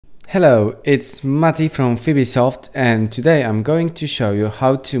Hello, it's Mati from Fibisoft, and today I'm going to show you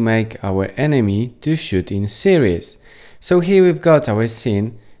how to make our enemy to shoot in series. So here we've got our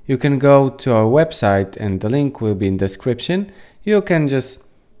scene. You can go to our website and the link will be in the description. You can just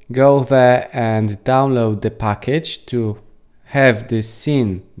go there and download the package to have this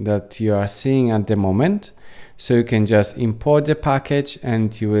scene that you are seeing at the moment. So you can just import the package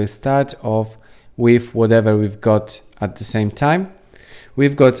and you will start off with whatever we've got at the same time.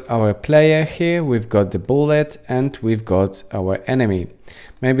 We've got our player here, we've got the bullet, and we've got our enemy.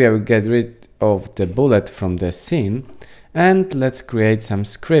 Maybe I will get rid of the bullet from the scene, and let's create some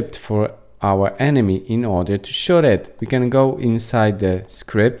script for our enemy in order to shoot it. We can go inside the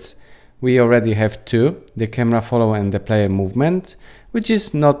scripts. We already have two, the camera follow and the player movement, which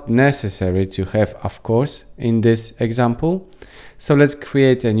is not necessary to have, of course, in this example. So let's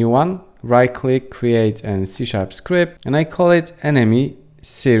create a new one. Right click, create a C# script, and I call it enemy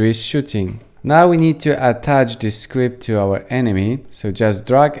series shooting. Now we need to attach this script to our enemy, so just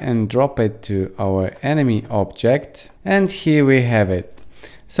drag and drop it to our enemy object, and here we have it.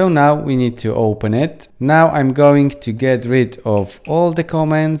 So now we need to open it. Now I'm going to get rid of all the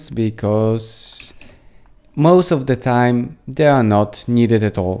comments because most of the time they are not needed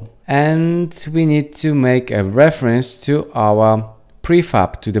at all, and we need to make a reference to our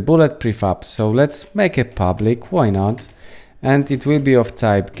prefab, to the bullet prefab. So let's make it public, why not? And it will be of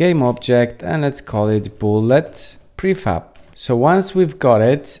type game object, and let's call it bullet prefab. So once we've got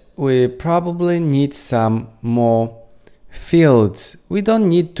it, we probably need some more fields. We don't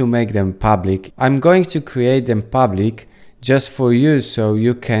need to make them public. I'm going to create them public just for you, so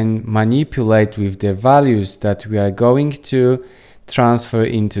you can manipulate with the values that we are going to transfer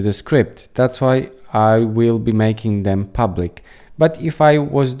into the script. That's why I will be making them public. But if I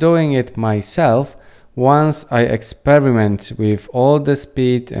was doing it myself, once I experiment with all the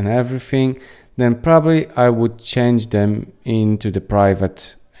speed and everything, then probably I would change them into the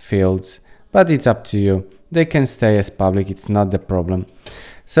private fields. But it's up to you. They can stay as public, it's not the problem.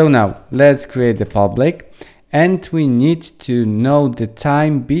 So now let's create the public, and we need to know the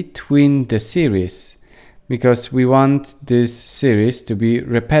time between the series, because we want this series to be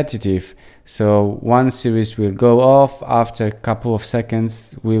repetitive. So one series will go off, after a couple of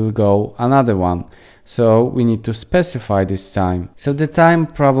seconds will go another one. So we need to specify this time. So the time,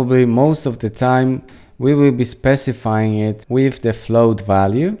 probably most of the time, we will be specifying it with the float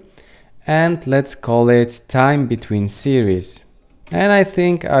value, and let's call it time between series. And I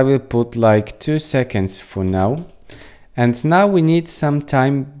think I will put like 2 seconds for now. And now we need some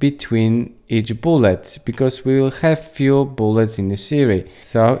time between each bullet, because we will have few bullets in the series.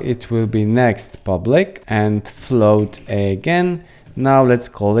 So it will be next public and float again. Now let's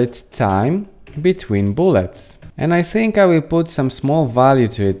call it time between bullets. And I think I will put some small value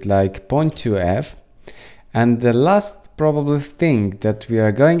to it, like 0.2f. And the last probable thing that we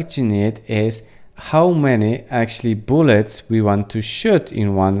are going to need is how many actually bullets we want to shoot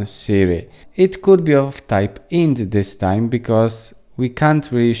in one series. It could be of type int this time, because we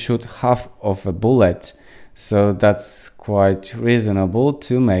can't really shoot half of a bullet. So that's quite reasonable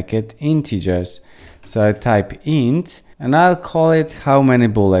to make it integers. So I type int, and I'll call it how many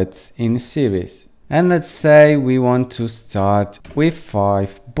bullets in series. And let's say we want to start with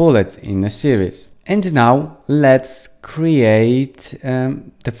 5 bullets in a series. And now let's create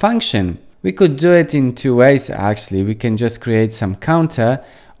the function. We could do it in 2 ways actually. We can just create some counter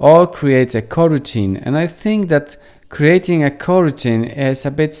or create a coroutine. And I think that creating a coroutine is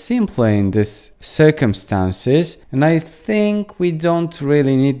a bit simpler in these circumstances. And I think we don't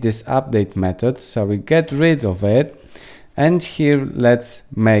really need this update method, so we get rid of it. And here let's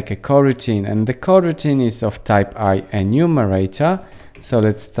make a coroutine, and the coroutine is of type IEnumerator. So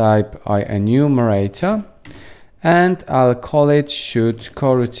let's type IEnumerator, and I'll call it shoot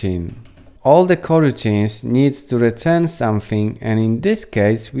coroutine. All the coroutines needs to return something, and in this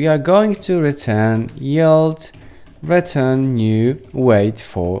case we are going to return yield return new wait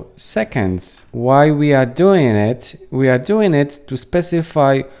for seconds. Why we are doing it? We are doing it to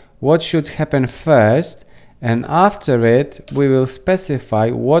specify what should happen first, and after it we will specify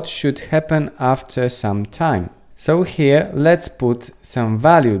what should happen after some time. So here let's put some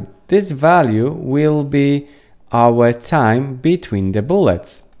value. This value will be our time between the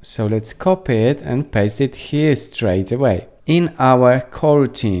bullets. So let's copy it and paste it here straight away. In our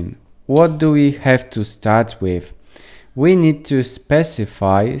coroutine, what do we have to start with? We need to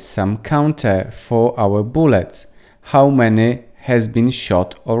specify some counter for our bullets. How many has been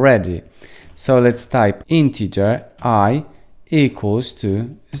shot already? So let's type integer I equals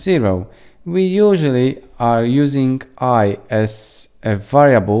to 0. We usually are using I as a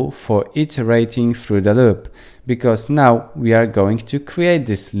variable for iterating through the loop, because now we are going to create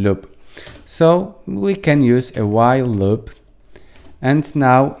this loop. So we can use a while loop, and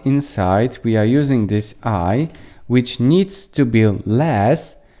now inside we are using this I, which needs to be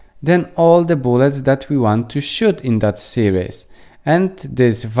less than all the bullets that we want to shoot in that series. And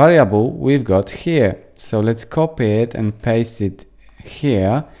this variable we've got here. So let's copy it and paste it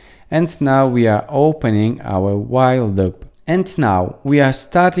here. And now we are opening our while loop. And now we are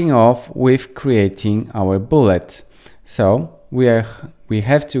starting off with creating our bullet. So we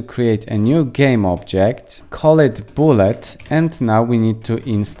have to create a new game object, call it bullet, and now we need to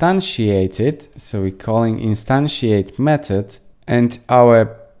instantiate it. So we're calling instantiate method, and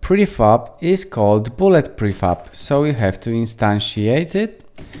our prefab is called bullet prefab. So we have to instantiate it,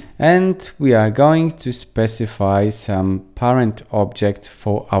 and we are going to specify some parent object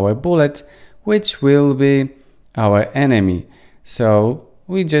for our bullet, which will be our enemy. So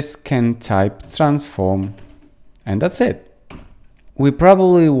we just can type transform, and that's it. We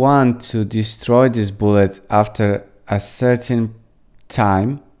probably want to destroy this bullet after a certain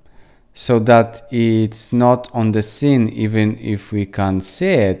time, so that it's not on the scene even if we can't see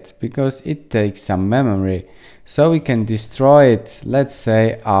it, because it takes some memory. So we can destroy it, let's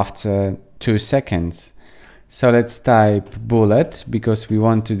say, after 2 seconds. So let's type bullet because we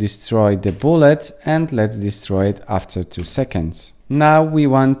want to destroy the bullet, and let's destroy it after 2 seconds. Now we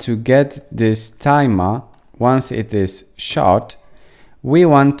want to get this timer. Once it is shot, we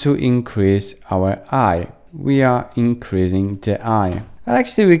want to increase our I. We are increasing the I.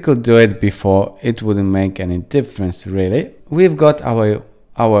 Actually, we could do it before, it wouldn't make any difference really. We've got our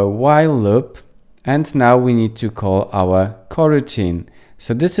while loop, and now we need to call our coroutine.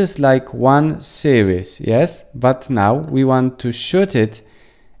 So this is like one series, yes, but now we want to shoot it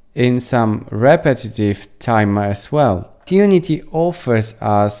in some repetitive timer as well. Unity offers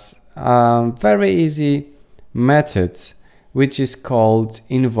us a very easy method which is called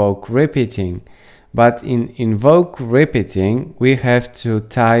invoke repeating. But in invoke repeating, we have to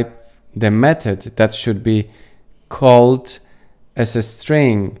type the method that should be called as a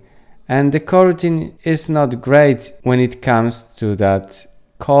string. And the coroutine is not great when it comes to that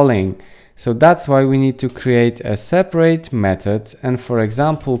calling. So that's why we need to create a separate method and, for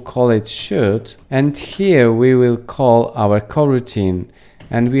example, call it shoot. And here we will call our coroutine.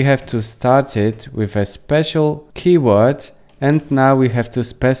 And we have to start it with a special keyword. And now we have to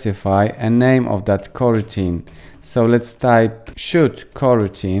specify a name of that coroutine. So let's type shoot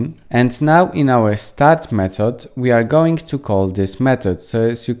coroutine. And now in our start method, we are going to call this method. So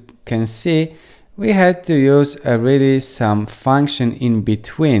as you can see, we had to use really some function in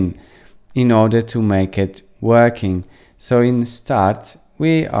between in order to make it working. So in start,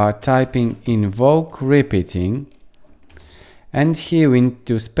 we are typing invoke repeating. And here we need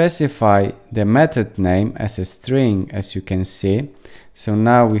to specify the method name as a string, as you can see. So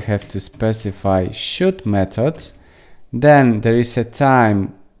now we have to specify shoot method. Then there is a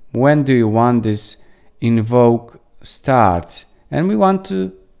time, when do you want this invoke start? And we want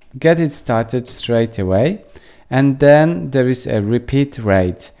to get it started straight away. And then there is a repeat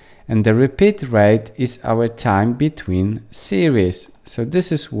rate. And the repeat rate is our time between series. So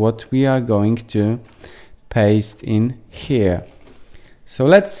this is what we are going to paste in here. So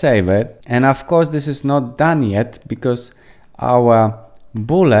let's save it. And of course this is not done yet because our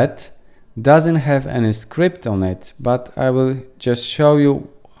bullet doesn't have any script on it, but I will just show you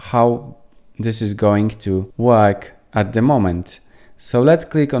how this is going to work at the moment. So let's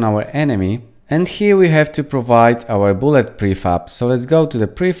click on our enemy, and here we have to provide our bullet prefab. So let's go to the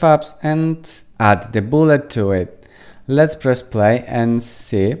prefabs and add the bullet to it. Let's press play and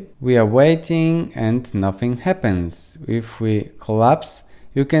see. We are waiting and nothing happens. If we collapse,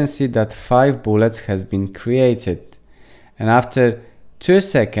 you can see that 5 bullets has been created. And after 2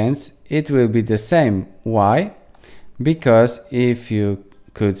 seconds, it will be the same. Why? Because if you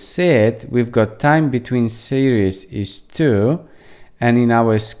could see it, we've got time between series is 2. And in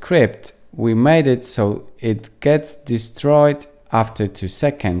our script, we made it so it gets destroyed after 2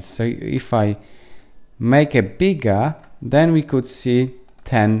 seconds. So if I make it bigger, then we could see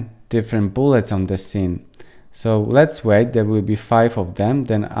 10 different bullets on the scene. So let's wait, there will be 5 of them,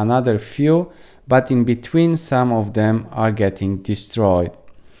 then another few, but in between some of them are getting destroyed.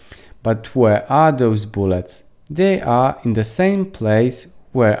 But where are those bullets? They are in the same place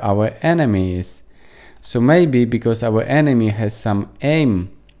where our enemy is. So maybe because our enemy has some aim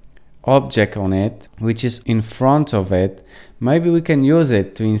object on it, which is in front of it, maybe we can use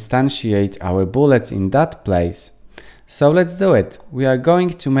it to instantiate our bullets in that place. So let's do it. We are going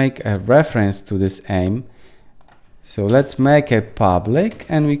to make a reference to this aim. So let's make it public,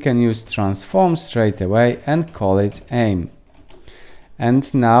 and we can use transform straight away and call it aim.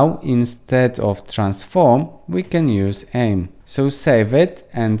 And now instead of transform, we can use aim. So save it,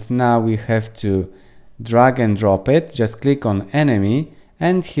 and now we have to drag and drop it. Just click on enemy,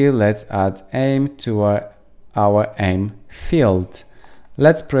 and here let's add aim to our aim field.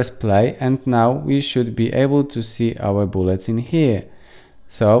 Let's press play, and now we should be able to see our bullets in here.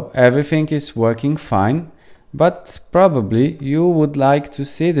 So everything is working fine, but probably you would like to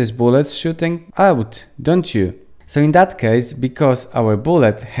see these bullets shooting out, don't you? So in that case, because our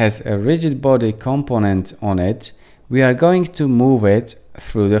bullet has a rigid body component on it, we are going to move it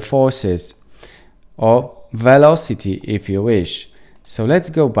through the forces, or velocity if you wish. So let's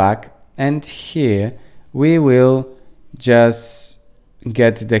go back, and here we will just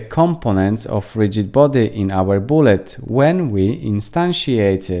get the components of rigid body in our bullet when we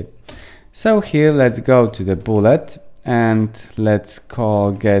instantiate it. So here let's go to the bullet, and let's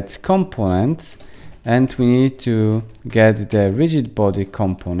call get component, and we need to get the rigid body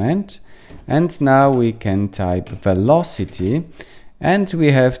component, and now we can type velocity, and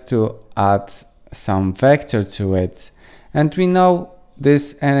we have to add some vector to it, and we know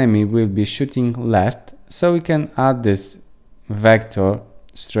this enemy will be shooting left, so we can add this vector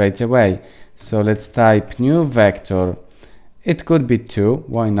straight away. So let's type new vector. It could be 2,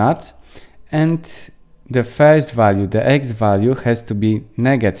 why not? And the first value, the x value, has to be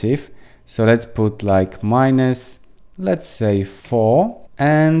negative, so let's put like minus, let's say 4,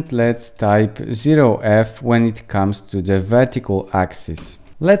 and let's type 0f when it comes to the vertical axis.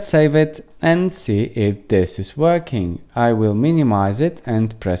 Let's save it and see if this is working. I will minimize it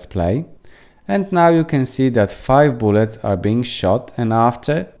and press play. And now you can see that 5 bullets are being shot, and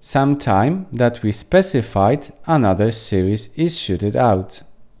after some time that we specified, another series is shooted out.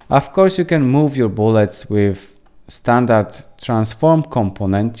 Of course, you can move your bullets with standard transform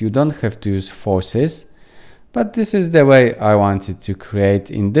component. You don't have to use forces, but this is the way I wanted to create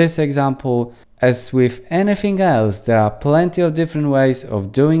in this example. As with anything else, there are plenty of different ways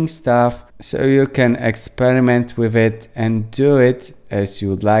of doing stuff, so you can experiment with it and do it as you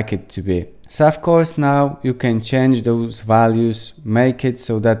would like it to be. So of course now you can change those values, make it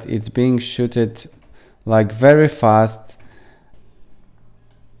so that it's being shooted like very fast.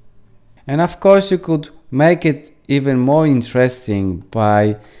 And of course you could make it even more interesting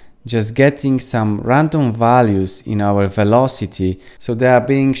by just getting some random values in our velocity. So they are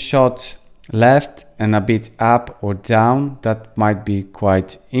being shot left and a bit up or down. That might be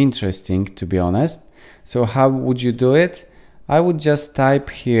quite interesting, to be honest. So how would you do it? I would just type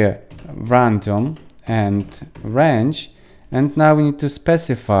here random and range, and now we need to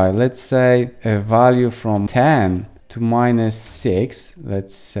specify, let's say, a value from 10 to -6,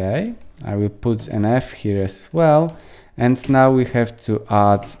 let's say. I will put an F here as well, and now we have to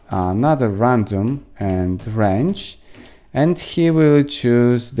add another random and range, and here we will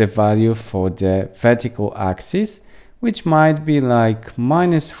choose the value for the vertical axis, which might be like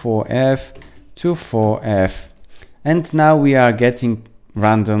 -4F to 4F. And now we are getting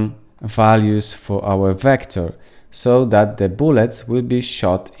random values for our vector, so that the bullets will be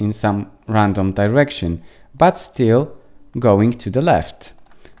shot in some random direction, but still going to the left.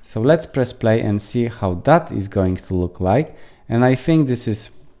 So let's press play and see how that is going to look like. And I think this is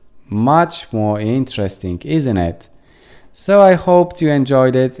much more interesting, isn't it? So I hope you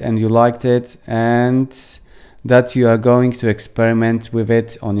enjoyed it and you liked it, and that you are going to experiment with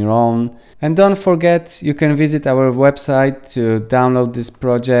it on your own. And don't forget, you can visit our website to download this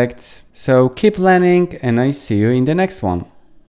project. So keep learning, and I see you in the next one.